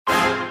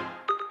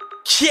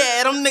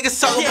Yeah, them niggas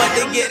talking about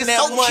they getting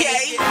that money.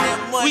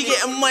 We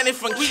getting money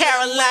from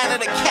Carolina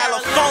to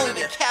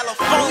California.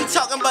 We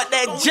talking about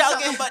that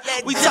jugging.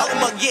 We talking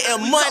about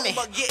getting money,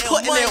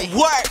 putting in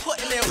work.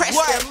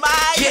 Preston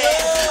Myers.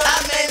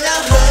 I'm in the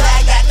hood, I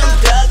got them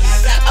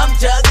juggies. I'm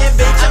jugging,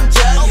 bitch, I'm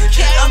jugging.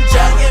 I'm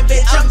jugging,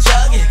 bitch, I'm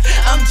jugging.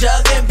 I'm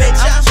jugging, bitch,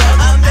 I'm jugging.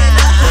 I'm in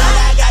the hood,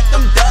 I got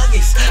them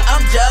juggies.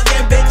 I'm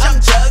jugging, bitch, I'm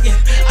jugging.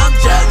 I'm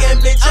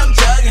jugging, bitch, I'm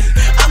jugging.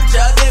 I'm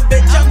jugging,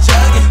 bitch, I'm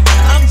jugging.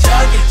 I'm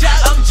jugging,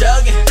 I'm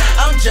jugging,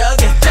 I'm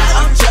jugging,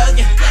 I'm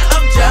jugging,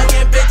 I'm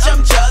jugging, bitch,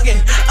 I'm jugging.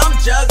 I'm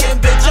jugging,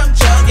 bitch, I'm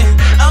jugging.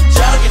 I'm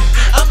jugging,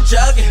 I'm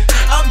jugging,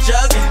 I'm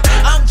jugging,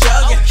 I'm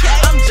jugging,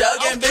 I'm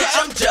jugging, bitch,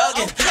 I'm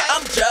jugging.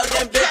 I'm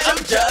jugging, bitch,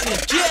 I'm jugging.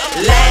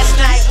 Last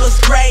night was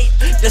great,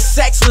 the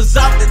sex was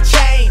off the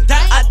chain.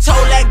 I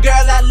told that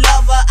girl I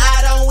love her,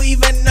 I don't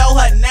even know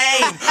her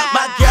name.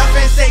 My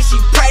girlfriend say she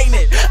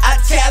pregnant, I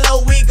tell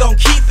her we gon'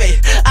 keep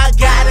it. I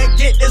gotta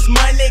get this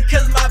money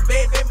cause my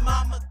baby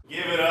mama.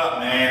 Give it up,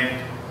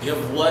 man.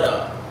 Give what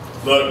up?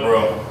 Look,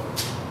 bro.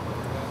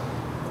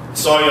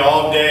 Saw you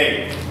all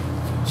day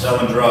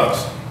selling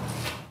drugs.